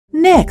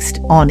next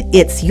on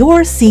It's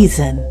Your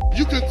Season.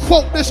 You can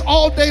quote this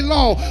all day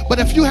long, but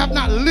if you have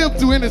not lived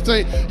through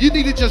anything, you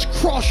need to just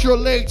cross your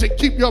legs and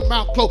keep your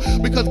mouth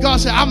closed, because God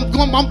said,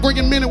 I'm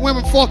bringing men and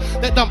women forth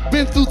that done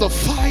been through the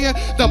fire,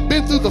 done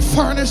been through the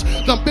furnace,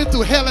 done been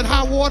through hell and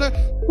high water.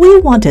 We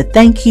want to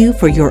thank you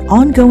for your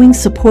ongoing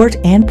support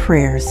and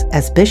prayers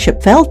as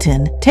Bishop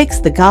Felton takes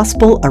the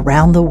gospel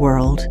around the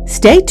world.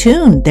 Stay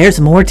tuned, there's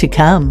more to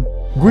come.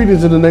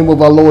 Greetings in the name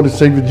of our Lord and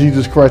Savior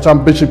Jesus Christ.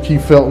 I'm Bishop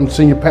Keith Felton,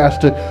 Senior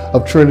Pastor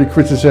of Trinity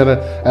Christian Center,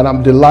 and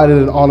I'm delighted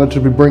and honored to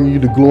be bringing you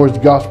the glorious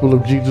gospel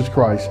of Jesus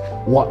Christ.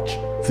 Watch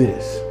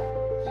this.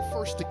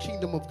 First, the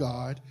kingdom of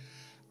God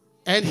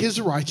and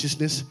his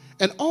righteousness,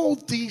 and all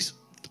these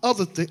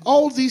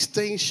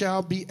things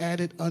shall be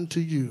added unto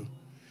you.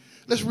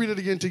 Let's read it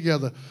again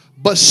together.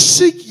 But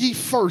seek ye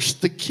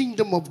first the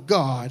kingdom of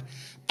God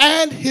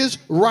and his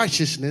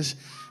righteousness,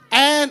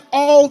 and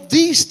all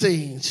these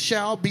things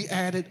shall be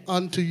added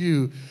unto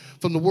you.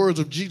 From the words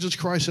of Jesus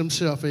Christ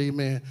himself,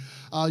 amen.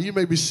 You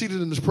may be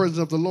seated in the presence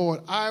of the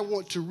Lord. I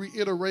want to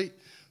reiterate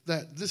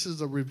that this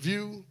is a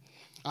review.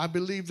 I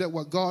believe that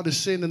what God is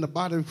saying in the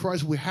body of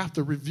Christ, we have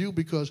to review,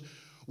 because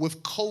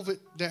with COVID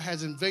that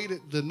has invaded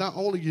not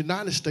only the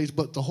United States,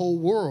 but the whole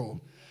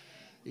world,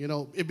 you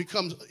know, it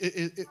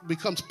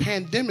becomes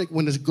pandemic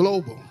when it's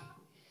global.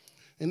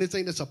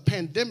 Anything that's a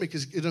pandemic,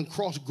 it done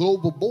cross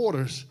global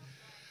borders.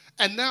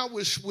 And now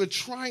we're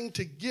trying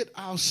to get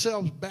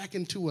ourselves back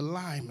into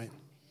alignment,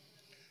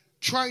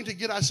 trying to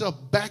get ourselves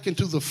back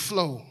into the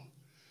flow,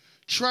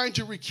 trying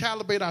to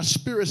recalibrate our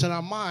spirits and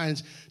our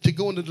minds to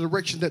go in the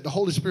direction that the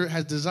Holy Spirit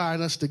has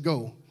designed us to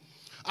go.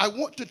 I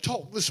want to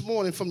talk this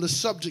morning from the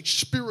subject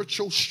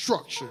spiritual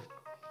structure.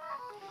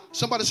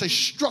 Somebody say,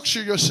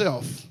 structure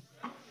yourself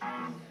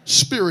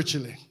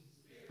spiritually.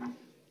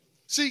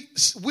 See,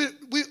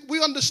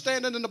 we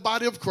understand that in the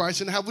body of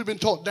Christ, and how we've been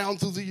taught down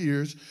through the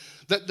years,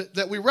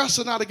 that we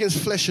wrestle not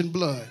against flesh and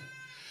blood.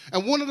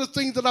 And one of the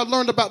things that I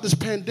learned about this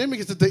pandemic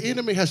is that the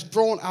enemy has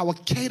thrown our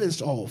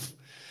cadence off.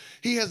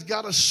 He has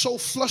got us so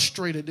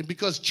frustrated, and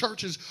because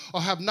churches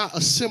have not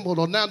assembled,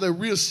 or now they're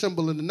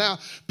reassembling, and now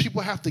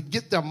people have to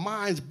get their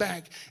minds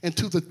back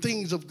into the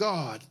things of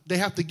God. They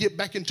have to get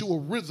back into a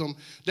rhythm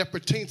that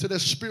pertains to their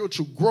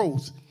spiritual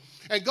growth.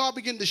 And God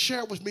began to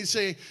share with me,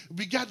 saying,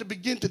 we got to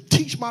begin to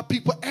teach my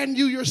people and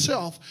you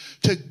yourself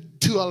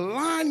to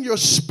align your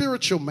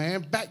spiritual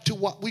man back to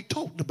what we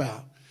talked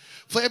about.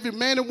 For every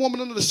man and woman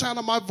under the sound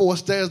of my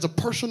voice, there is a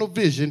personal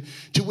vision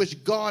to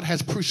which God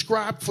has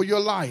prescribed for your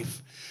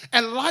life.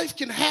 And life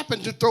can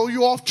happen to throw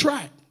you off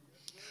track.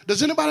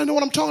 Does anybody know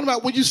what I'm talking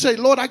about when you say,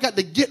 Lord, I got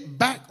to get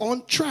back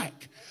on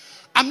track?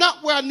 I'm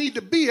not where I need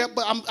to be at,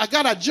 but I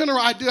got a general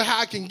idea how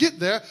I can get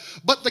there.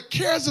 But the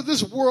cares of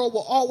this world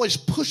will always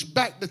push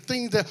back the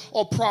things that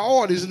are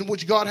priorities in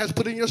which God has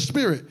put in your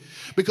spirit.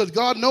 Because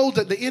God knows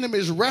that the enemy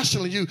is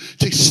wrestling you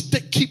to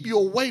keep you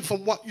away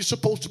from what you're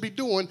supposed to be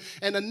doing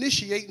and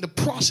initiating the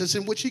process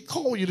in which he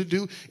called you to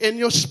do in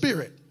your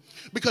spirit.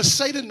 Because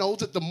Satan knows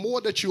that the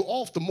more that you're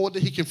off, the more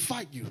that he can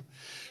fight you.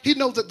 He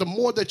knows that the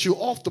more that you're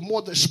off, the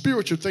more that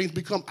spiritual things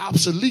become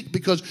obsolete,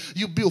 because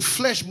you build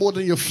flesh more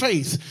than your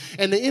faith.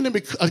 And the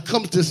enemy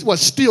comes to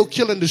steal,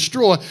 kill, and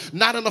destroy,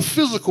 not in a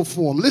physical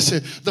form.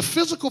 Listen, the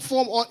physical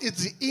form is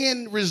the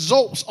end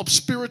results of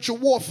spiritual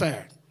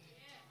warfare.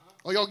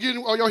 Are y'all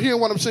hearing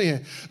what I'm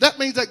saying? That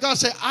means that God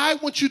said, I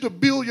want you to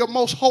build your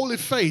most holy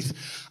faith.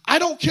 I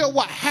don't care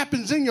what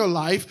happens in your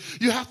life.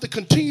 You have to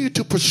continue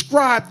to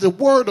prescribe the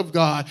word of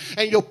God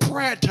and your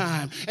prayer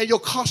time and your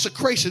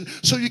consecration,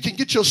 so you can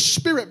get your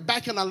spirit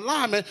back in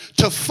alignment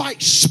to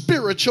fight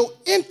spiritual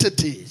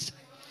entities.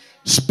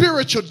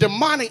 Spiritual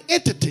demonic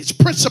entities,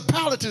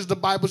 principalities, the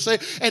Bible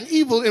says, and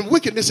evil and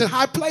wickedness in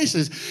high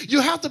places. You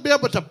have to be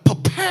able to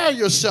prepare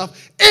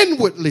yourself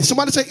inwardly.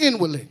 Somebody say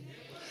inwardly.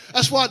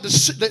 That's why the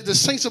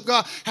saints of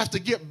God have to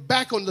get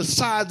back on the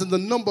size and the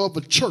number of a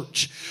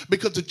church.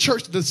 Because the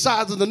church, the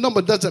size and the number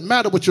doesn't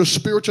matter with your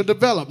spiritual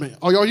development.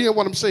 Are y'all hearing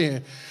what I'm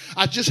saying?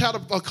 I just had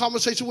a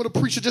conversation with a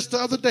preacher just the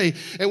other day,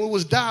 and we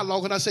was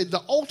dialogue, and I said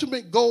the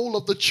ultimate goal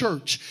of the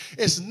church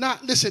is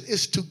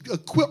is to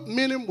equip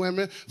men and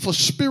women for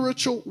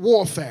spiritual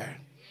warfare.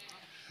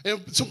 And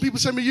some people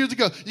said to me years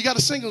ago, you got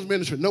a singles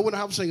ministry. No, we don't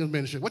have a singles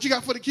ministry. What you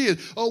got for the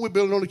kids? Oh, we're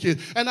building on the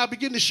kids. And I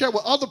begin to share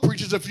with other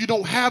preachers, if you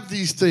don't have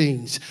these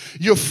things,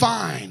 you're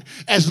fine.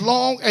 As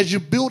long as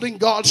you're building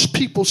God's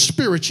people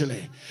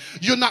spiritually.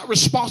 You're not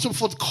responsible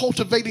for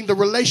cultivating the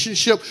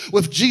relationship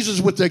with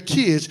Jesus with their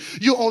kids.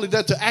 You're only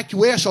there to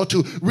acquiesce or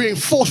to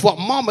reinforce what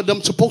mama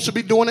them supposed to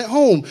be doing at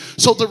home.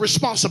 So the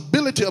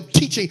responsibility of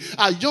teaching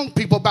our young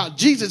people about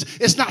Jesus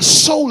is not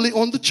solely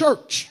on the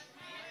church.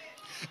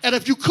 And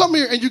if you come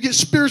here and you get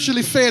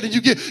spiritually fed and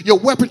you get your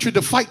weaponry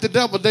to fight the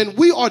devil, then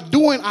we are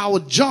doing our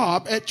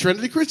job at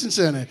Trinity Christian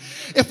Center.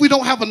 If we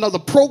don't have another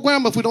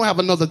program, if we don't have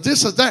another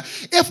this or that,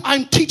 if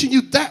I'm teaching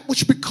you that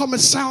which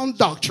becomes sound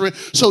doctrine,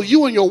 so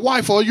you and your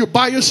wife or you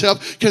by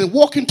yourself can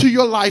walk into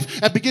your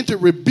life and begin to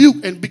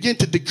rebuke and begin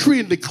to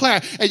decree and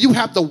declare, and you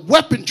have the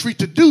weaponry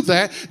to do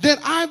that, then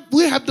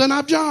we have done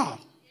our job.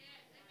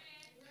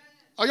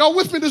 Are y'all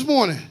with me this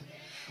morning?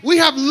 We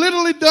have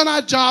literally done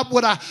our job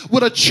with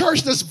a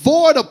church that's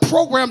void of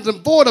programs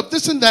and void of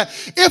this and that.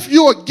 If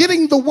you are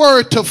getting the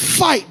word to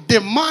fight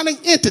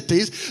demonic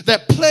entities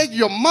that plague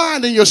your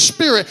mind and your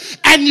spirit,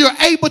 and you're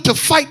able to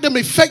fight them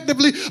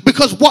effectively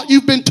because what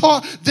you've been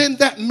taught, then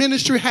that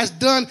ministry has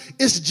done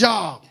its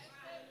job.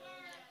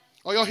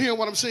 Are y'all hearing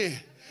what I'm saying?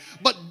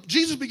 But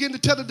Jesus began to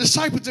tell the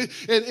disciples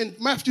in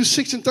Matthew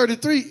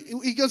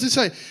 6:33, he goes and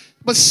say,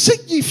 but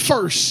seek ye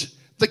first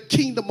the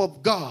kingdom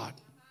of God.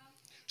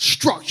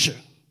 Structure.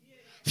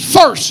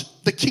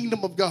 First, the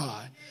kingdom of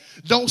God.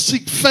 Don't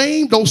seek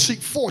fame. Don't seek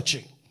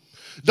fortune.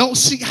 Don't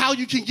seek how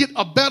you can get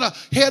a better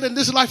head in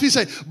this life. He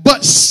said,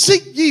 but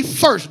seek ye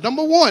first.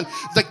 Number one,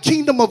 the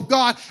kingdom of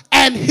God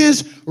and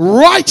his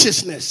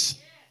righteousness.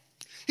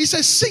 He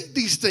says, seek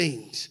these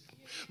things.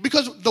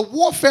 Because the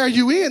warfare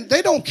you in,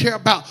 they don't care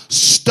about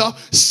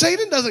stuff.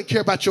 Satan doesn't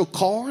care about your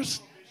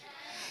cars.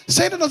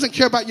 Satan doesn't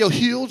care about your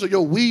heels or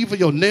your weave or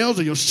your nails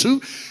or your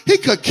suit. He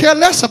could care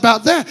less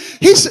about that.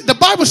 The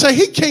Bible says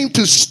he came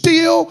to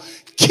steal,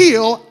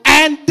 kill,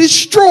 and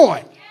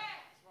destroy.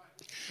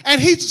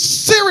 And he's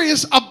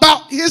serious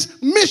about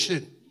his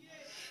mission.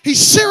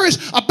 He's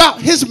serious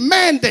about his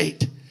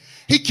mandate.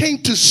 He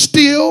came to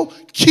steal,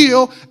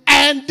 kill,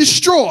 and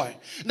destroy.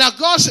 Now,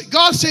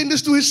 God's saying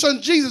this through his son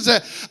Jesus,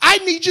 that I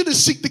need you to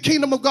seek the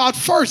kingdom of God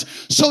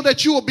first so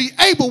that you will be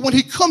able, when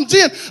he comes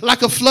in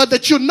like a flood,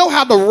 that you'll know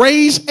how to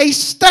raise a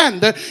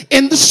standard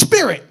in the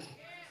spirit.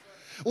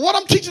 What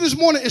I'm teaching this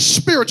morning is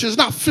spiritual, it's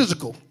not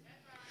physical.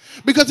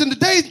 Because in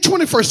today's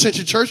 21st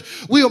century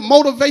church, we are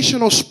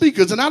motivational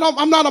speakers. And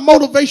I'm not a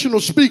motivational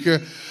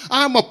speaker.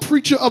 I'm a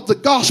preacher of the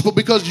gospel,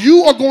 because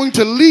you are going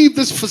to leave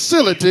this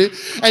facility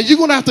and you're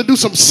going to have to do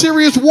some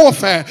serious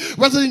warfare,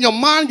 whether in your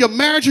mind, your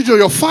marriages, or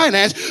your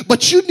finance.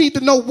 But you need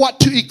to know what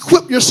to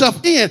equip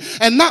yourself in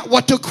and not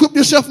what to equip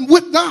yourself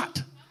with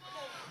not.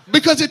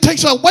 Because it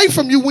takes away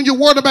from you when you're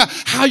worried about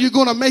how you're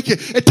going to make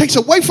it. It takes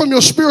away from your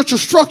spiritual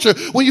structure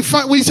when you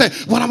say,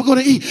 what am I going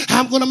to eat? How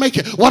am I going to make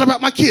it? What about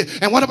my kid?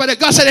 And what about that?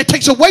 God said it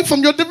takes away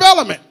from your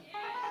development.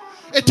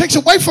 It takes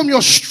away from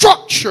your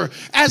structure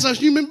as a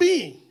human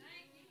being.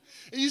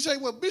 And you say,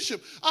 well,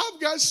 Bishop,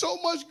 I've got so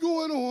much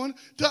going on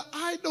that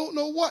I don't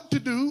know what to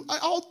do.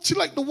 I feel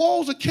like the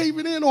walls are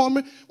caving in on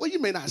me. Well, you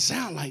may not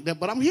sound like that,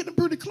 but I'm hitting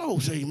pretty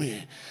close,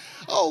 amen.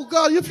 Oh,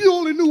 God, if you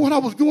only knew what I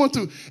was going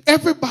through.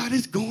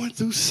 Everybody's going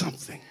through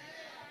something.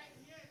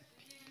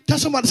 Tell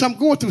somebody, I'm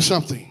going through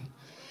something.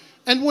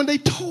 And when they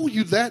told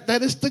you that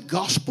is the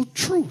gospel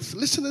truth.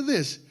 Listen to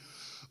this.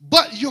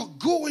 But you're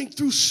going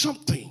through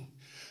something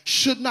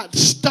should not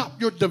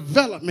stop your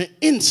development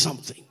in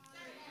something.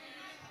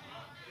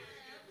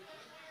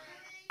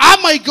 I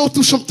might go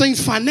through some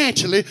things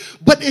financially,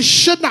 but it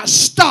should not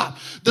stop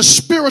the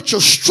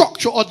spiritual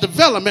structure or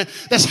development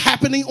that's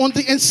happening on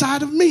the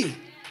inside of me.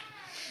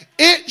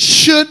 It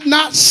should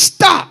not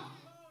stop.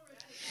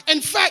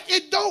 In fact,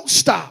 it don't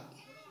stop.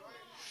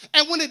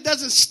 And when it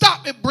doesn't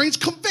stop, it brings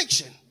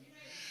conviction.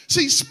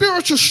 See,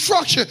 spiritual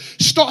structure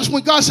starts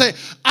when God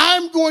says,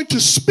 I'm going to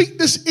speak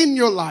this in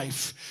your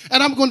life,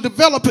 and I'm going to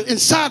develop it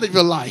inside of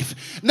your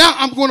life. Now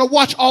I'm going to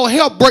watch all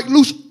hell break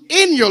loose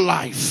in your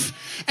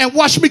life, and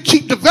watch me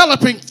keep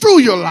developing through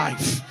your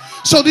life.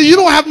 So that you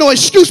don't have no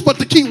excuse but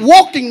to keep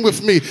walking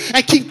with me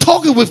and keep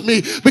talking with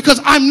me, because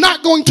I'm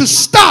not going to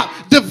stop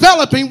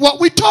developing what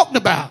we talked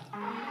about.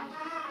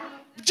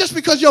 Just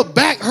because your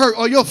back hurt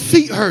or your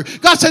feet hurt,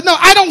 God said, no,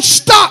 I don't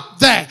stop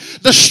that.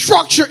 The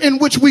structure in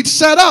which we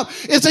set up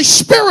is a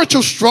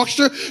spiritual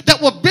structure that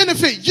will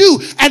benefit you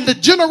and the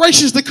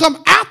generations that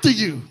come after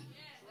you.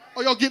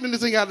 Are y'all getting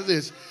anything out of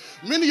this?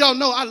 Many of y'all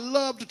know I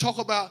love to talk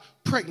about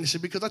pregnancy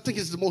because I think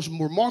it's the most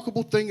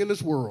remarkable thing in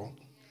this world.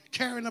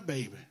 Carrying a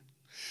baby.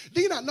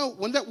 Do you not know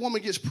when that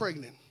woman gets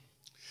pregnant,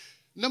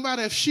 no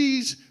matter if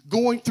she's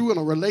going through in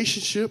a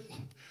relationship,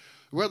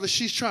 whether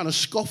she's trying to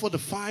scuffle to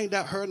find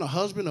out her and her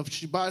husband, or if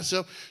she's by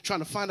herself trying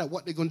to find out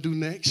what they're going to do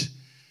next,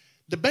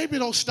 the baby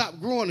don't stop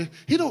growing.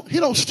 He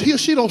or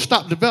she don't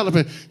stop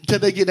developing until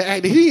they get the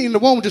act. He ain't the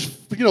one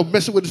just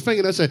messing with his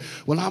finger and say,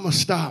 well, I'm gonna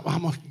stop.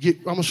 I'm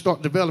gonna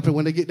start developing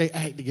when they get their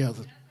act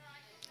together.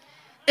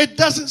 It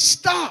doesn't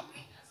stop.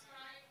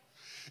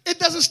 It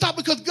doesn't stop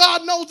because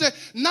God knows that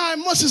 9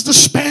 months is the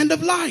span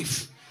of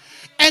life.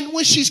 And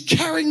when she's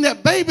carrying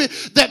that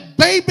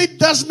baby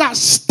does not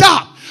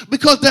stop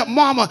because that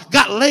mama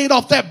got laid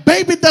off. That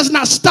baby does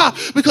not stop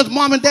because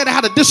mom and daddy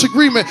had a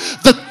disagreement.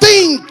 The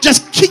thing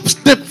just keeps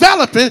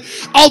developing.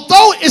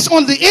 Although it's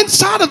on the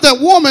inside of that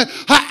woman,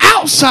 her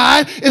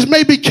outside is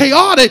maybe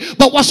chaotic,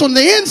 but what's on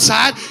the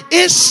inside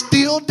is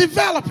still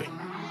developing.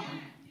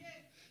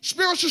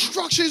 Spiritual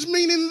structure is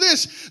meaning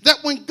this, that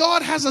when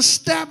God has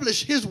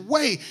established his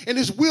way and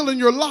his will in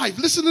your life,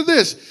 listen to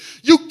this,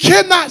 you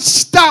cannot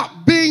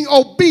stop being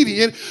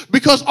obedient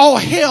because all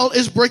hell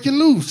is breaking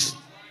loose.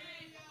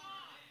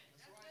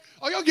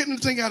 Are y'all getting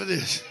anything out of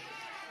this?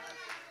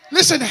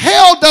 Listen,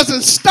 hell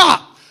doesn't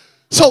stop,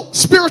 so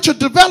spiritual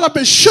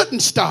development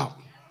shouldn't stop.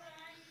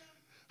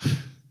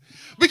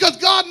 Because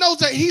God knows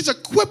that he's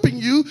equipping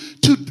you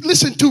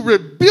to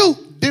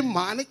rebuke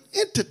demonic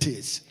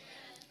entities.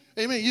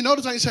 Amen. You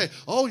notice I say,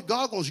 oh,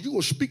 God, you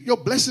going to speak your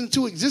blessing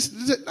into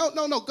existence.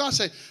 No. God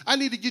said, I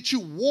need to get you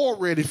war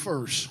ready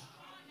first.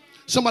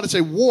 Somebody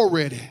say war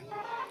ready.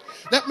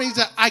 That means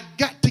that I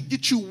got to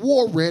get you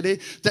war ready,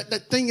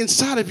 that thing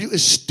inside of you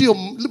is still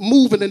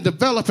moving and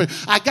developing.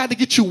 I got to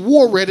get you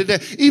war ready,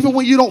 that even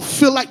when you don't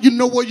feel like you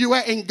know where you're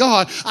at in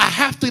God, I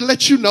have to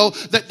let you know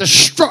that the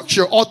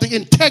structure or the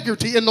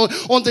integrity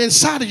on the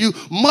inside of you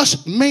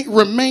must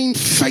remain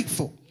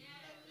faithful.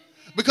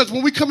 Because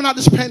when we're coming out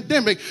of this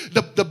pandemic,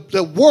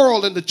 the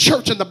world and the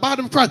church and the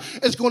body of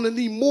Christ is going to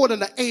need more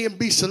than an A and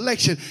B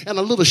selection and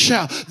a little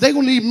shout. They're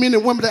going to need men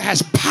and women that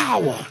has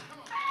power.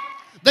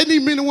 They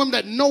need men and women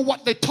that know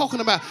what they're talking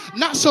about.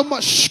 Not so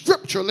much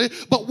scripturally,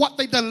 but what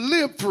they done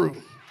lived through.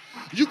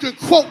 You can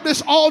quote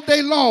this all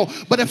day long,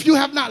 but if you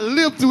have not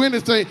lived through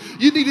anything,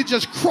 you need to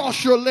just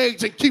cross your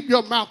legs and keep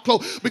your mouth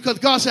closed. Because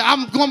God said,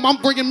 I'm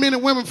bringing men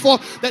and women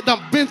forth that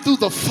done been through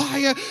the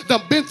fire,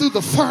 done been through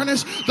the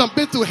furnace, done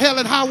been through hell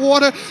and high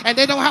water, and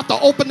they don't have to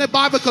open their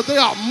Bible because they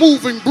are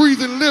moving,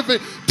 breathing, living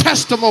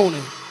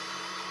testimony.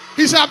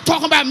 He said, I'm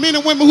talking about men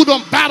and women who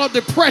don't battle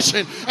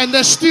depression and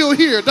they're still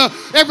here.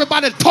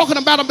 Everybody talking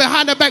about them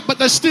behind their back, but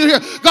they're still here.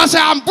 God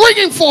said, I'm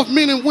bringing forth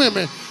men and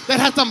women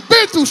that have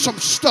been through some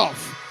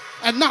stuff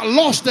and not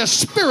lost their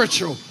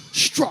spiritual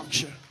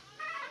structure.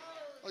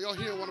 Are y'all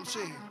hearing what I'm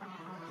saying?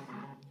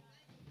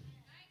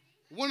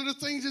 One of the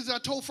things is I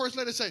told First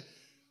Lady, say,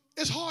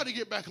 it's hard to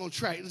get back on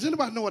track. Does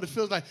anybody know what it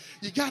feels like?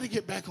 You got to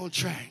get back on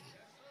track.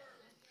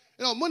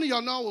 You know, many of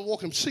y'all know I was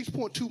walking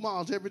 6.2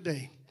 miles every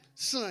day.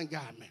 Sun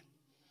got me.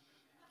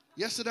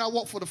 Yesterday I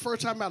walked for the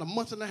first time about a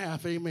month and a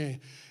half, amen.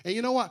 And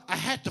you know what? I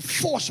had to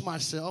force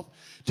myself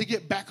to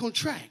get back on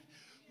track.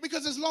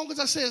 Because as long as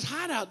I say it's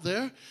hot out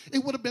there,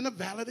 it would have been a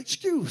valid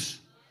excuse.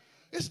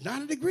 It's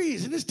 90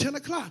 degrees and it's 10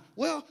 o'clock.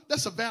 Well,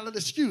 that's a valid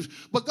excuse.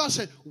 But God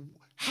said,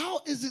 how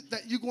is it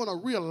that you're going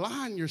to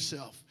realign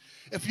yourself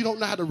if you don't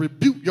know how to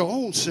rebuke your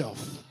own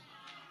self?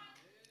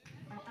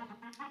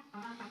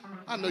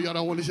 I know y'all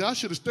don't want to say, I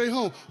should have stayed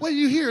home. Well,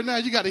 you hear now,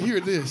 you got to hear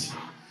this.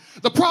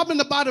 The problem in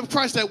the body of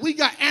Christ is that we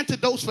got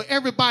antidotes for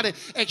everybody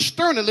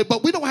externally,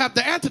 but we don't have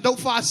the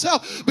antidote for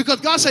ourselves because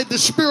God said the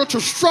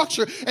spiritual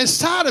structure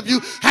inside of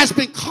you has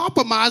been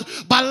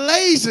compromised by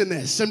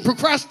laziness and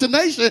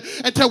procrastination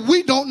until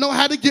we don't know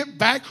how to get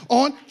back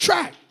on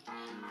track.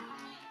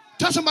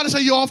 Tell somebody,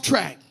 say you're off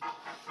track.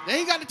 They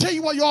ain't got to tell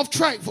you what you're off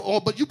track for,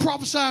 but you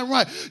prophesying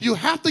right. You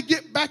have to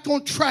get back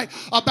on track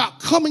about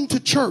coming to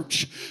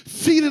church,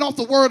 feeding off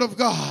the word of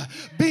God,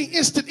 being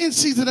instant in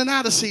season and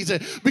out of season,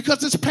 because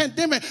this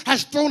pandemic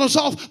has thrown us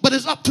off, but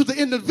it's up to the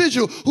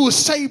individual who is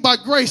saved by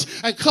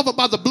grace and covered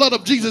by the blood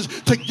of Jesus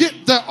to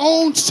get their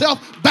own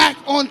self back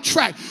on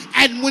track.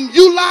 And when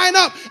you line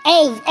up,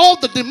 all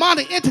the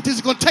demonic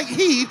entities are going to take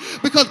heed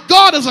because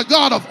God is a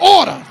God of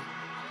order.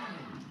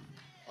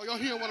 Are y'all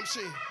hearing what I'm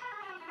saying?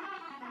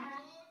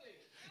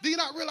 Do you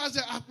not realize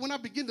that when I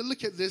begin to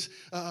look at this,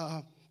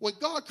 when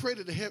God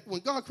created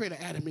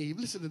Adam and Eve,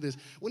 listen to this.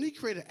 When he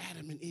created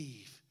Adam and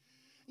Eve,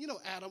 you know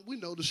Adam, we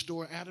know the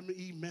story, Adam and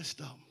Eve messed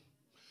up.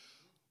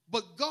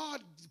 But God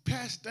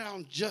passed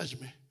down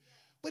judgment,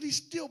 but he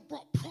still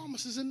brought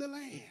promises in the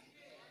land.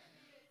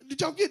 Did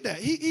y'all get that?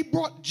 He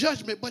brought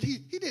judgment, but he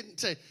didn't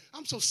say,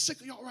 I'm so sick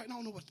of y'all right now, I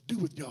don't know what to do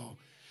with y'all.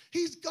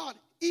 He's God.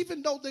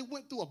 Even though they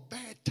went through a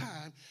bad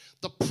time,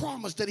 the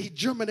promise that he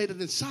germinated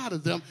inside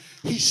of them,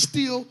 he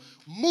still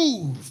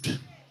moved.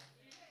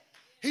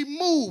 He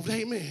moved,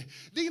 amen.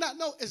 Do you not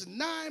know it's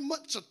 9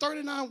 months or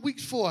 39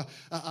 weeks for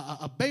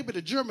a baby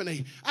to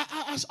germinate?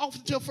 I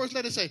often tell First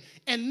Lady, say,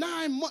 in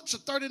 9 months or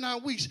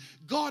 39 weeks,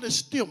 God is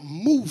still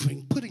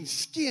moving, putting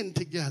skin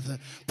together,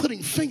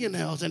 putting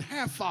fingernails and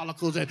hair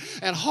follicles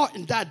and heart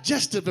and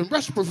digestive and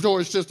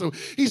respiratory system.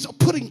 He's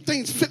putting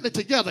things fitly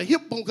together.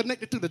 Hip bone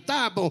connected to the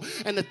thigh bone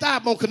and the thigh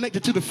bone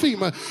connected to the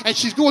femur. And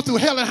she's going through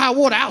hell and high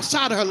water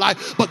outside of her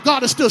life, but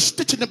God is still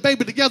stitching the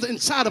baby together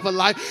inside of her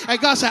life.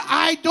 And God said,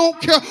 I don't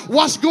care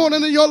what's going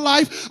on in your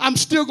life, I'm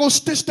still going to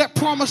stitch that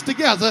promise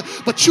together,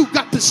 but you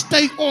got to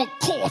stay on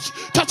course.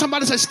 Tell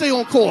somebody, say, stay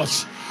on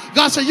course.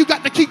 God said, you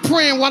got to keep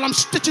praying while I'm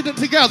stitching it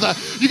together.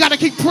 You got to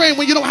keep praying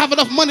when you don't have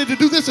enough money to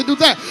do this and do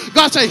that.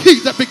 God said,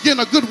 he that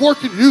begin a good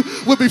work in you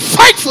will be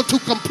faithful to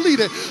complete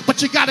it,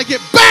 but you got to get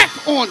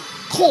back on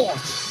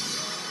course.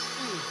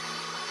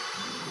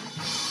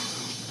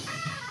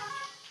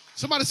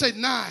 Somebody say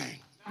 9.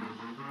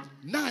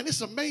 9,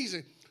 it's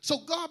amazing. So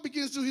God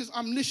begins through his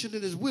omniscience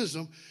and his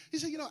wisdom. He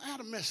said, you know,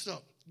 Adam messed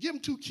up. Give him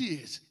 2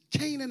 kids,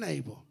 Cain and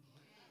Abel.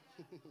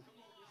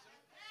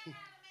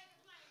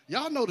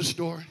 Y'all know the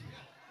story.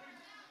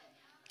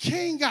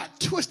 Cain got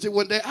twisted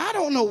one day. I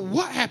don't know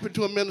what happened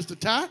to him, Minister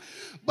Ty,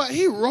 but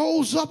he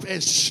rose up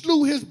and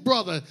slew his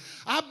brother.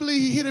 I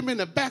believe he hit him in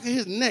the back of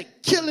his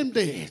neck, killed him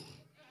dead.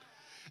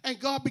 And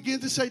God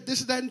begins to say this,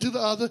 that, and to the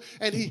other.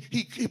 And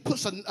he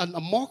puts a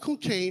mark on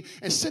Cain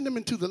and send him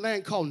into the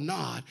land called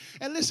Nod.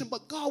 And listen,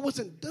 but God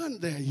wasn't done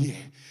there yet.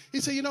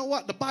 He said, you know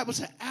what? The Bible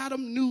said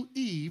Adam knew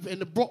Eve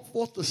and it brought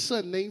forth a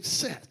son named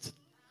Seth.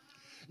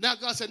 Now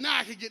God said, now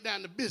I can get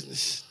down to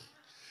business.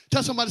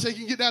 Tell somebody, say, you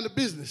can get down to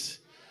business.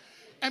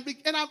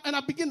 And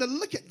I begin to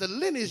look at the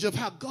lineage of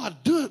how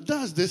God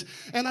does this.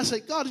 And I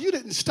say, God, you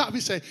didn't stop. He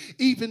said,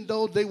 even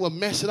though they were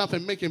messing up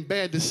and making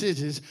bad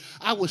decisions,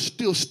 I was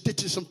still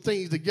stitching some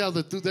things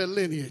together through their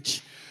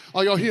lineage.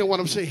 Are y'all hearing what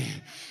I'm saying?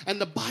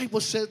 And the Bible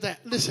says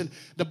that, listen,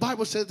 the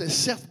Bible says that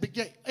Seth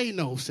beget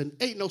Enos, and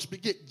Enos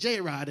beget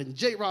Jared, and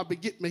Jared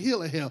beget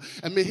Mahilahel,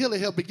 and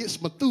Mahilahel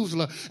begets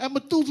Methuselah, and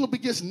Methuselah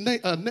begets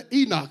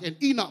Enoch, and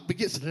Enoch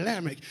begets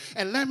Lamech,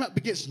 and Lamech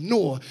begets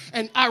Noah.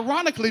 And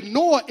ironically,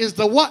 Noah is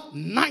the what?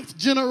 9th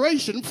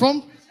generation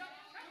from...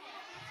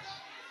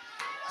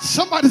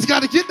 Somebody's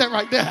got to get that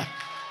right there.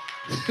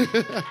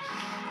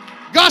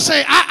 God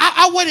said,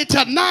 I waited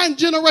till 9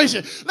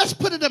 generations. Let's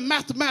put it in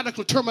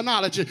mathematical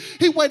terminology.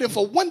 He waited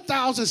for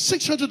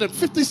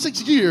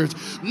 1,656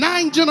 years,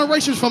 9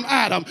 generations from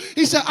Adam.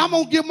 He said, I'm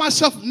going to give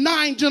myself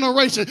 9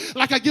 generations,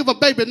 like I give a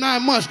baby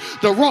 9 months,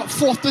 to wrought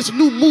forth this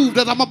new move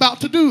that I'm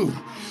about to do.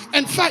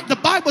 In fact, the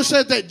Bible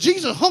says that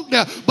Jesus hung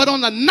there, but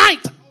on the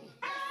 9th,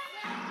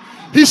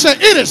 he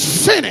said, it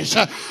is finished.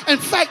 In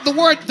fact,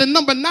 the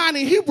number 9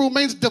 in Hebrew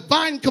means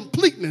divine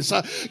completeness.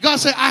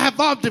 God said, I have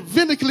all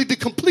divinely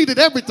completed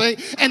everything.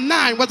 And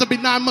 9, whether it be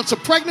 9 months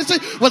of pregnancy,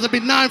 whether it be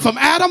 9 from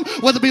Adam,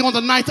 whether it be on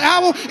the 9th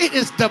hour, it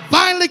is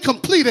divinely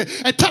completed.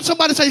 And touch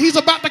somebody and say, he's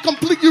about to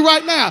complete you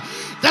right now.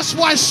 That's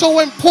why it's so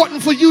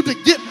important for you to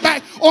get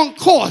back on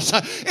course.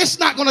 It's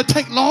not going to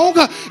take long.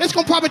 It's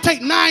going to probably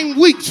take 9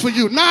 weeks for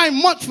you,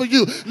 9 months for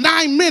you,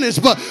 9 minutes.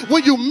 But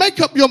when you make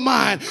up your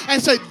mind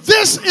and say,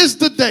 this is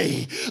the day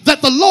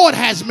that the Lord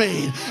has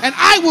made, and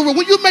I will,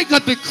 when you make a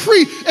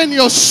decree in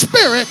your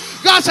spirit,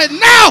 God said,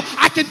 now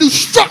I can do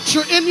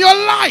structure in your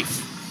life.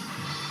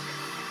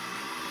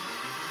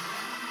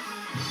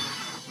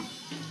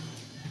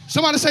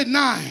 Somebody say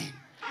 9.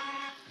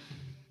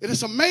 It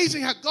is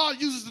amazing how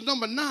God uses the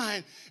number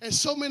 9 in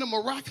so many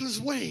miraculous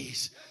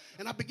ways.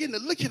 And I begin to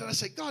look at it and I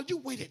say, God, you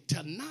waited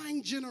till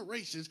 9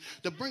 generations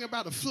to bring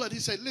about a flood. He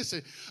said,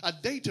 listen, a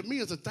day to me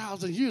is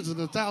 1,000 years, and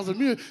 1,000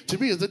 years to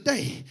me is a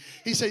day.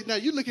 He said, now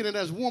you're looking at it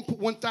as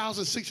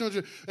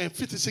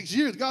 1,656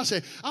 years. God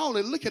said, I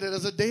only look at it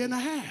as a day and a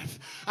half.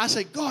 I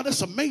say, God,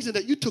 it's amazing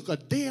that you took a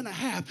day and a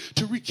half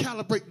to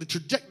recalibrate the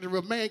trajectory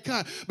of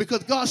mankind,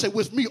 because God said,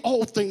 with me,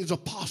 all things are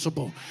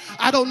possible.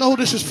 I don't know who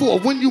this is for.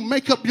 When you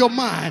make up your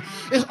mind,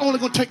 it's only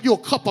going to take you a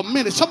couple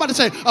minutes. Somebody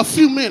say a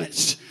few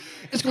minutes.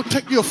 It's going to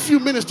take you a few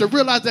minutes to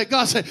realize that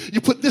God said,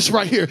 you put this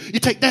right here, you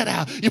take that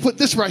out, you put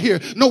this right here.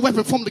 No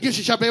weapon formed against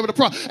you shall be able to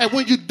prosper. And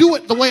when you do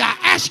it the way I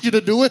ask you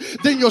to do it,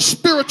 then your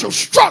spiritual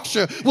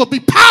structure will be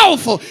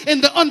powerful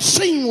in the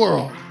unseen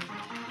world.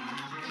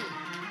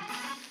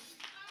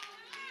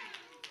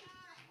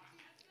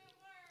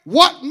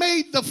 What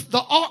made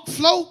the ark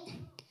float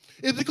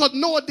is because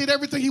Noah did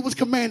everything he was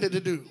commanded to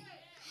do.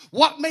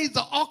 What made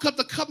the Ark of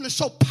the Covenant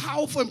so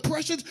powerful and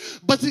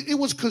precious? But it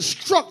was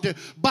constructed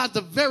by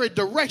the very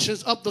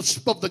directions of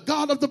the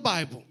God of the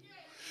Bible.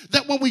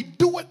 That when we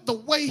do it the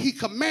way he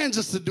commands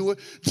us to do it,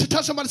 to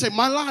tell somebody, say,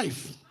 my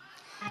life.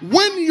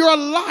 When your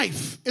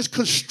life is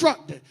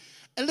constructed,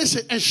 and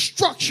listen, and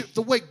structured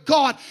the way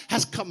God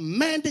has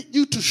commanded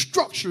you to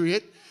structure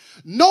it,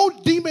 no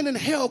demon in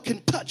hell can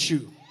touch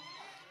you.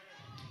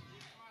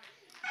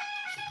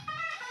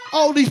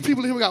 All these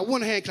people here got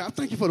one hand clap.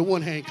 Thank you for the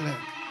one hand clap.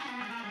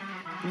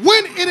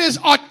 When it is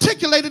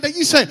articulated that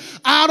you say,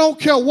 I don't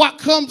care what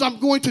comes, I'm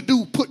going to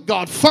do, put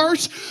God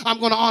first. I'm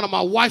going to honor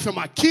my wife and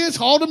my kids.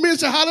 All the men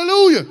say,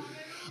 hallelujah.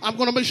 I'm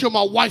going to make sure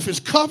my wife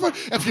is covered.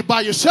 If you're by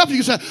yourself,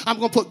 you say, I'm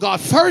going to put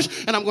God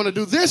first, and I'm going to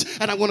do this,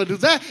 and I'm going to do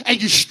that.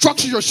 And you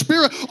structure your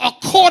spirit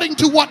according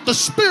to what the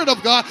Spirit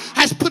of God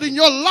has put in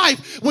your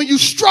life. When you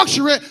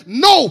structure it,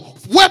 no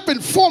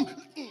weapon formed.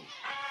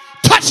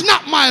 Touch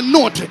not my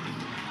anointed,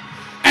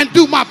 and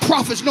do my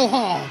prophets no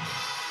harm.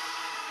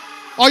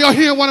 Are y'all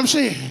hearing what I'm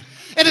saying?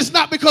 And it's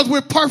not because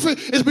we're perfect.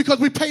 It's because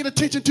we paid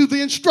attention to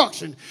the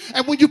instruction.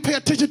 And when you pay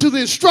attention to the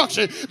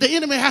instruction, the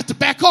enemy has to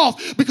back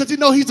off because he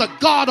knows he's a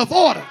God of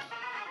order.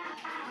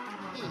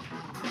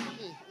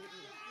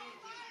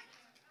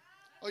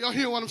 Are y'all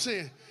hearing what I'm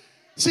saying?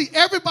 See,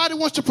 everybody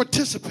wants to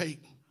participate,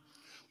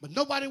 but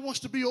nobody wants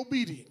to be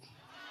obedient.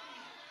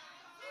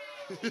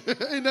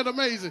 Ain't that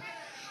amazing?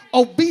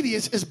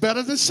 Obedience is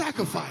better than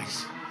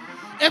sacrifice.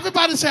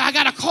 Everybody say, I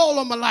got a call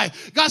on my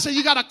life. God said,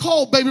 you got a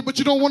call, baby, but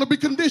you don't want to be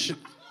conditioned.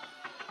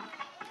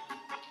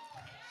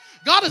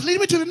 God is leading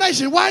me to the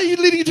nation. Why are you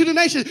leading you to the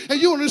nation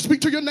and you want to speak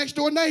to your next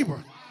door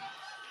neighbor?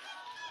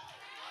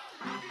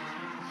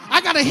 I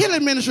got a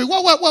healing ministry.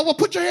 Well,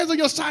 put your hands on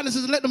your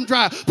sinuses and let them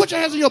dry. Put your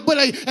hands on your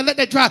belly and let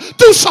that dry.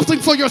 Do something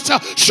for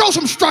yourself. Show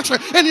some structure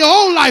in your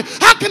own life.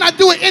 How can I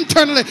do it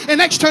internally and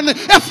externally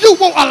if you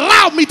won't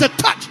allow me to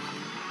touch?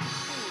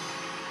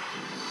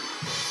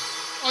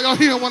 Are y'all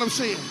hearing what I'm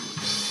saying?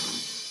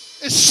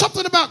 It's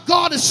something about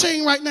God is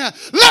saying right now,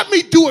 let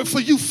me do it for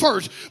you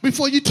first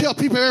before you tell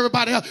people,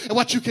 everybody else, and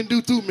what you can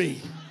do through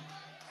me.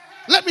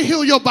 Let me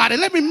heal your body.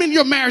 Let me mend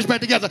your marriage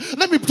back together.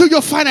 Let me do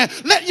your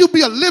finance. Let you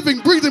be a living,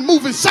 breathing,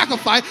 moving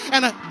sacrifice.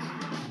 And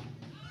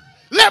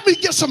let me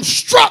get some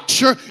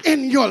structure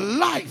in your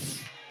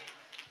life.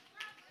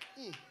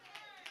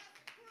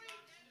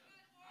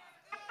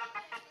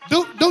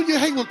 Don't you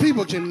hate when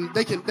people can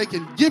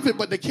give it,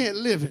 but they can't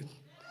live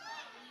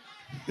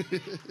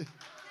it?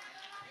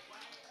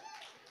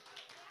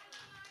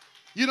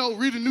 You know,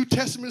 reading New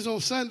Testaments on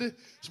Sunday,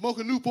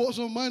 smoking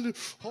Newports on Monday.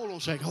 Hold on a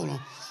second, hold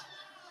on.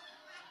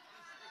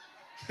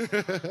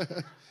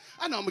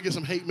 I know I'm going to get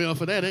some hate mail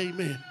for that,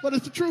 amen. But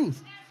it's the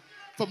truth.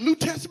 From New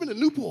Testament to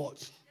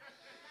Newports.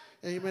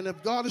 Amen.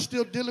 If God is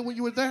still dealing with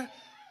you with that,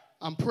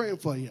 I'm praying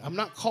for you. I'm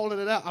not calling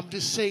it out. I'm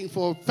just saying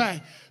for a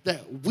fact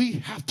that we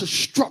have to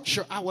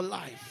structure our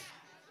life.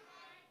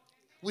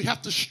 We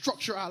have to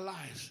structure our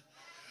lives.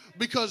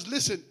 Because,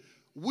 listen,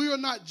 we are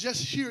not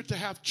just here to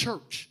have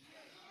church.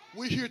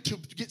 We're here to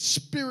get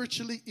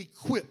spiritually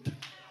equipped.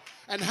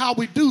 And how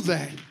we do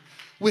that,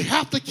 we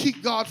have to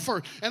keep God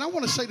first. And I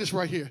want to say this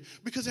right here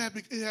because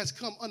it has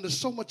come under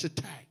so much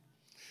attack.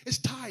 It's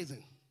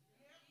tithing.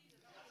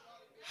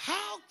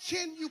 How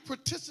can you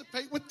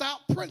participate without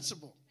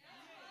principle?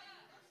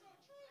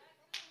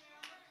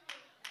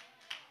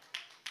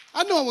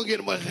 I know I won't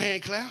get much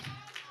hand clap.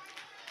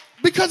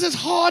 Because it's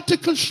hard to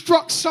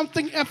construct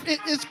something if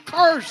it is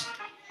cursed.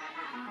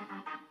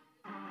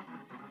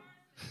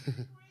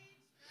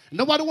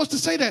 Nobody wants to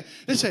say that.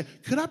 They say,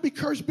 could I be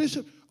cursed,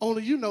 Bishop?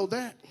 Only you know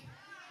that.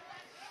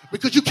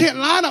 Because you can't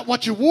line up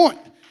what you want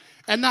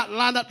and not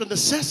line up the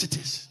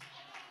necessities.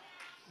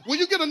 When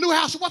you get a new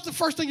house, what's the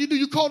first thing you do?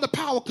 You call the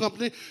power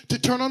company to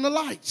turn on the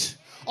lights.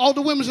 All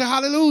the women say,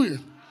 hallelujah.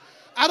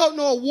 I don't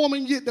know a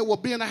woman yet that will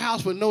be in a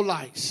house with no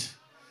lights.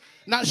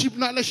 Not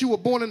unless you were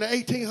born in the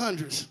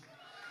 1800s.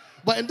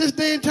 But in this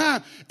day and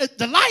time, if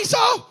the lights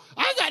off,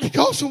 I got to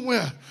go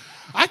somewhere.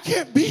 I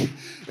can't be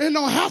in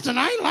no house and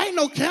I ain't lighting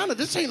no candle.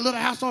 This ain't Little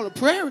House on the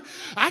Prairie.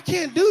 I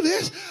can't do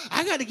this.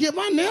 I got to get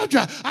my nail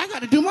dry. I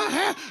got to do my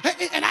hair.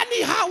 And I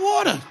need hot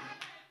water.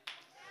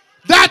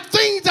 There are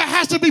things that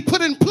has to be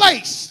put in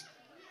place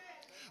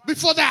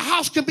before that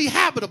house can be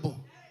habitable.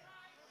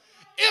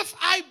 If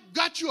I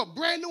got you a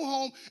brand new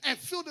home and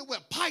filled it with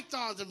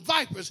pythons and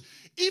vipers,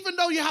 even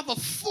though you have a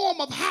form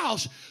of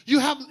house, you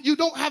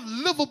don't have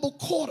livable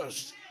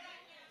quarters.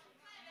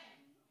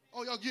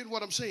 Oh, y'all getting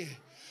what I'm saying?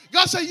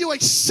 God said you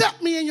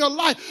accept me in your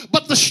life,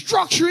 but the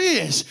structure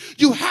is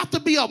you have to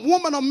be a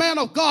woman or man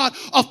of God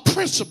of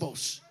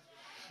principles.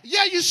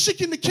 Yeah, you're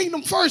seeking the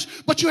kingdom first,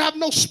 but you have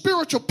no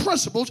spiritual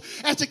principles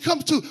as it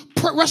comes to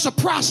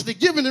reciprocity,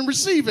 giving and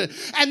receiving.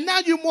 And now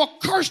you're more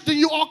cursed than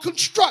you are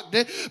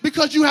constructed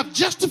because you have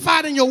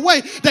justified in your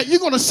way that you're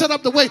going to set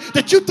up the way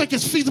that you think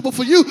is feasible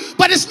for you,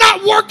 but it's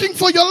not working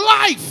for your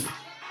life.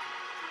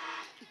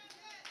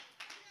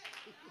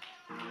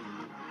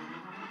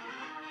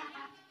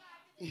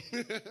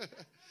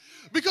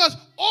 Because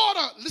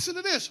order, listen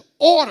to this,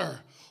 order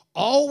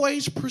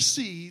always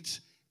precedes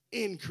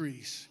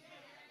increase.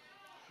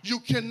 You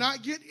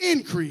cannot get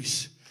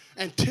increase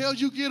until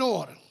you get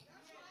order.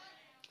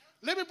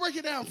 Let me break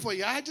it down for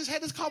you. I just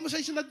had this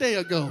conversation a day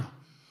ago.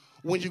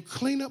 When you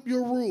clean up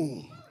your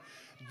room,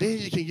 then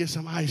you can get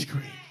some ice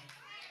cream.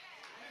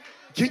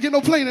 Can't get no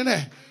plain than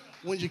that.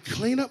 When you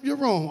clean up your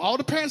room, all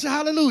the parents say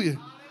hallelujah.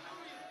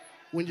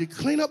 When you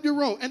clean up your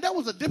room, and that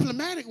was a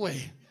diplomatic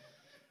way.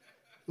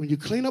 When you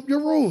clean up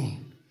your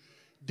room,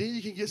 then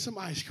you can get some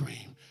ice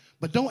cream.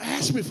 But don't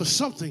ask me for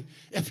something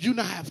if you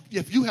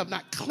have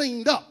not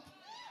cleaned up.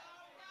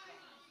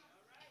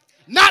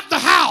 Not the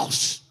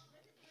house,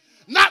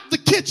 not the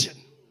kitchen,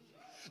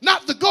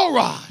 not the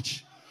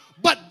garage,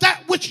 but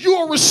that which you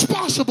are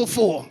responsible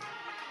for.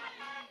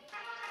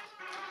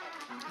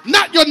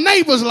 Not your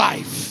neighbor's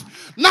life,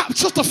 not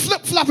Sister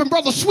Flip Flop and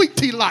Brother Sweet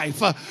Tea life,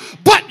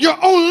 but your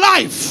own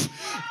life.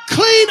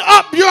 Clean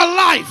up your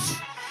life.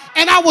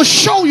 And I will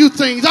show you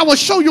things. I will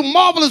show you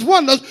marvelous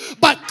wonders.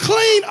 But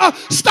clean up.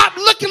 Stop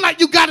looking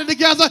like you got it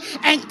together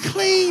and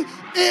clean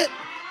it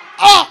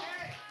up.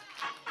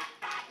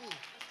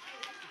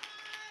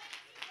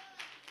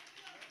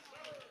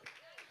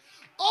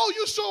 Oh,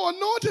 you're so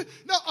anointed.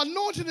 No,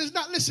 anointing is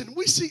not, listen,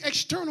 we see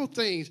external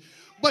things.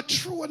 But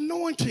true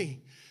anointing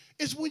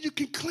is when you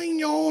can clean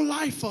your own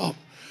life up.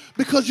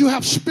 Because you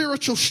have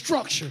spiritual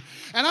structure.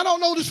 And I don't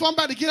know this, so I'm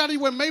about to get out of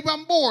here. Maybe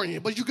I'm boring you,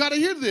 but you got to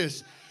hear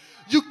this.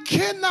 You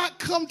cannot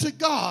come to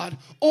God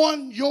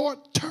on your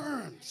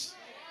terms.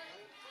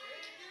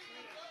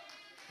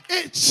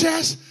 It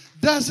just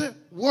doesn't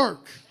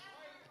work.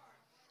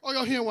 Oh,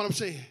 y'all hearing what I'm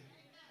saying?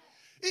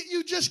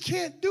 You just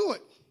can't do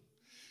it.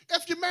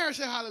 If you're married,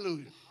 say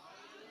hallelujah.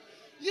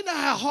 You know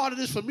how hard it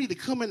is for me to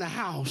come in the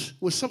house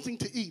with something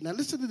to eat. Now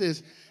listen to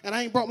this, and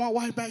I ain't brought my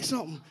wife back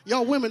something.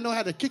 Y'all women know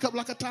how to kick up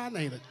like a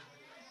tornado.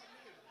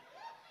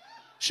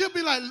 She'll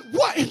be like,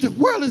 what in the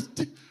world is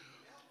this?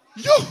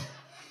 You?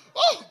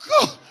 Oh,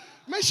 God.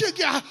 Man, she'll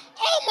get,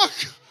 oh, my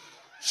God.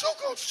 She's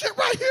going to sit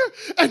right here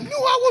and knew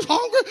I was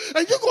hungry,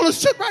 and you're going to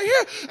sit right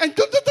here and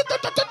do.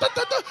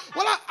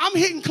 Well, I'm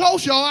hitting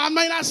close, y'all. I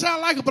may not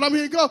sound like it, but I'm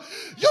here to go.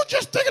 You're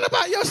just thinking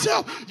about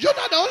yourself. You're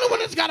not the only one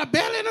that's got a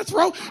belly in the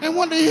throat and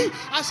want to eat.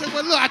 I said,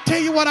 well, look, I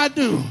tell you what I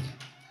do.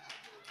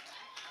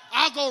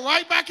 I'll go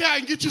right back out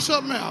and get you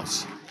something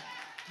else.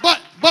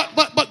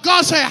 But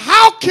God said,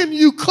 how can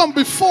you come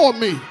before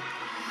me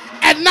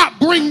and not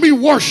bring me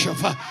worship?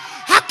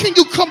 How can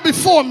you come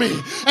before me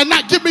and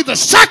not give me the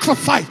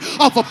sacrifice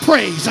of a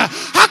praise?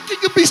 How can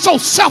you be so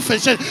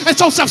selfish and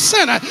so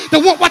self-centered to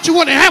want what you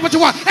want and have what you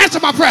want, answer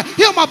my prayer,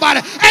 heal my body,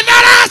 and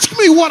not ask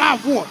me what I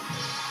want?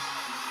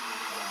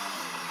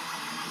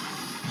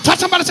 Touch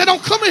somebody, say,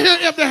 don't come in here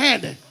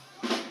empty-handed.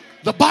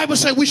 The Bible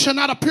says we shall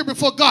not appear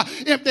before God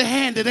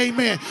empty-handed.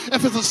 Amen.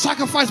 If it's a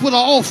sacrifice with an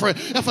offering,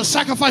 if a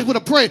sacrifice with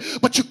a prayer,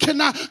 but you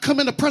cannot come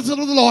in the presence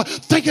of the Lord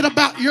thinking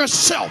about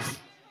yourself.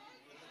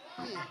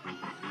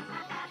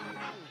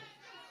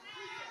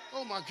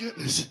 Oh my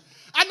goodness.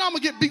 I know I'm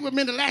going to get beat with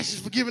many lashes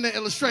for giving that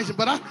illustration,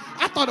 but I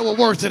thought it was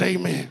worth it.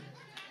 Amen.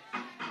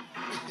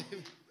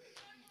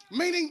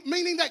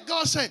 meaning that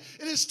God said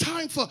it is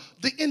time for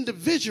the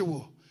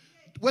individual,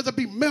 whether it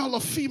be male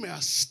or female,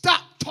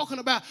 stop talking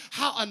about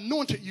how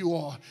anointed you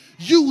are.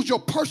 Use your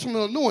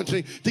personal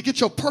anointing to get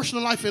your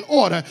personal life in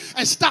order,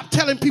 and stop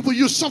telling people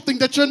you're something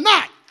that you're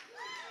not.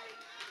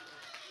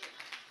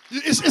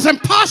 It's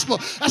impossible.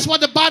 That's why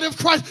the body of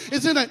Christ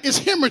is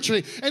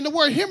hemorrhaging. And the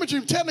word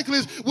hemorrhaging technically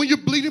is when you're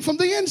bleeding from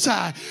the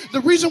inside.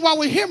 The reason why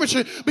we're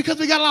hemorrhaging because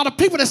we got a lot of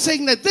people that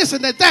saying that this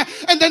and that,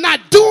 and they're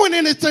not doing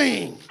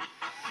anything.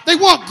 They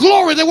want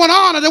glory, they want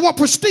honor, they want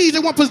prestige, they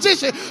want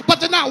position, but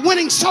they're not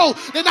winning souls.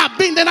 They're not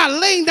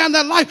laying down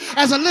their life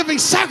as a living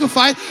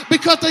sacrifice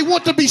because they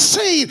want to be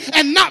seen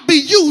and not be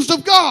used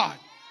of God.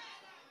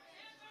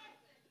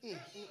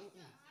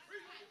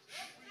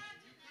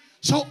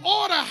 So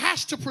order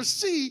has to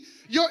precede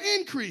your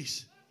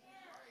increase.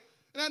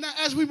 Now,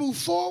 as we move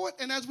forward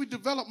and as we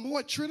develop more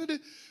at Trinity,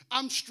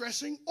 I'm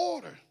stressing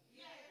order.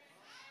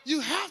 You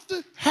have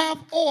to have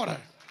order.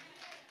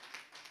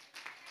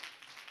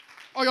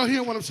 Oh, y'all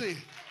hearing what I'm saying?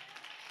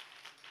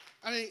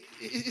 I mean,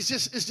 it's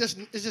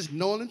just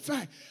knowing in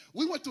fact.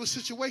 We went through a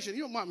situation,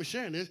 you don't mind me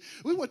sharing this.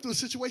 We went through a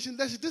situation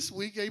this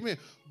week, amen.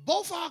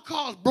 Both our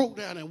cars broke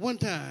down at one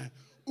time.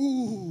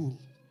 Ooh.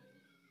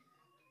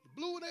 The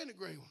blue one and the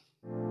gray one.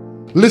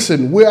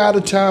 Listen, we're out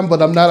of time,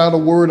 but I'm not out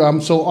of word.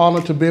 I'm so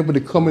honored to be able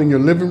to come in your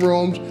living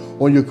rooms,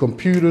 on your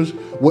computers,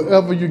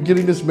 wherever you're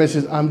getting this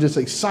message. I'm just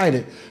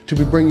excited to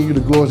be bringing you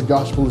the glorious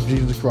gospel of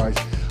Jesus Christ.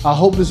 I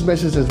hope this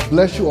message has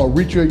blessed you or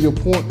reached you at your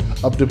point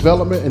of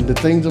development in the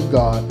things of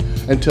God.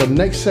 Until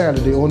next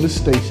Saturday on this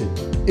station,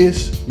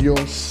 it's your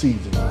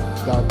season.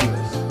 God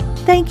bless.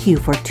 Thank you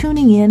for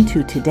tuning in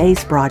to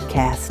today's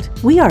broadcast.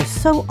 We are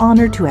so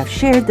honored to have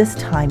shared this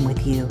time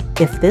with you.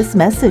 If this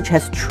message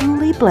has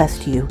truly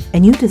blessed you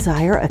and you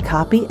desire a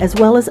copy as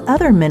well as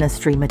other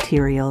ministry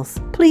materials,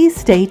 please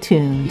stay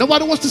tuned.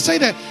 Nobody wants to say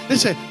that. They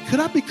say, could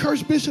I be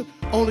cursed, Bishop?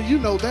 Only you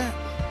know that.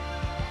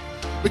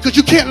 Because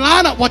you can't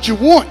line up what you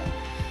want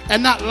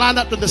and not line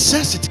up the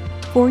necessity.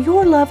 For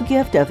your love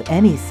gift of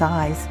any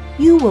size,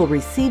 you will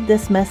receive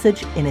this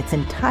message in its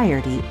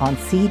entirety on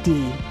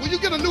CD. When you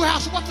get a new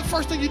house, what's the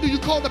first thing you do? You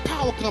call the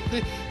power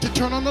company to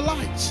turn on the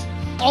lights.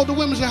 All the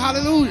women say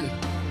hallelujah.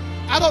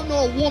 I don't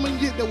know a woman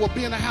yet that will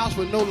be in a house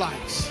with no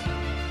lights.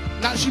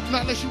 Not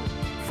unless you.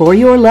 For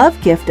your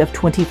love gift of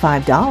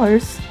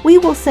 $25, we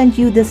will send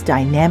you this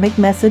dynamic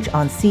message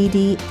on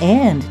CD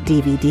and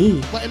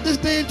DVD. But in this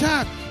day and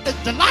time,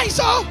 if the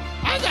lights off,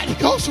 I got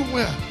to go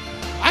somewhere.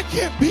 I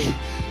can't be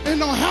in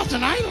no house,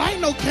 and I ain't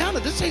lighting no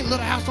candle. This ain't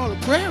little house on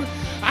the prairie.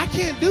 I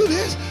can't do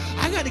this.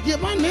 I got to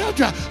get my nail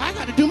dry. I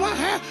got to do my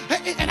hair,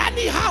 and I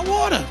need hot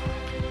water.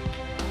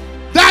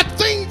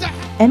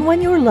 And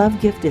when your love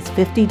gift is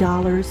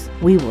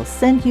 $50, we will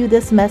send you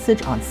this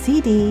message on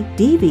CD,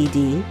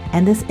 DVD,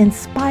 and this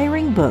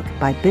inspiring book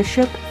by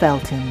Bishop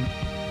Felton.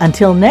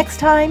 Until next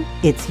time,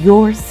 it's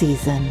your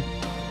season.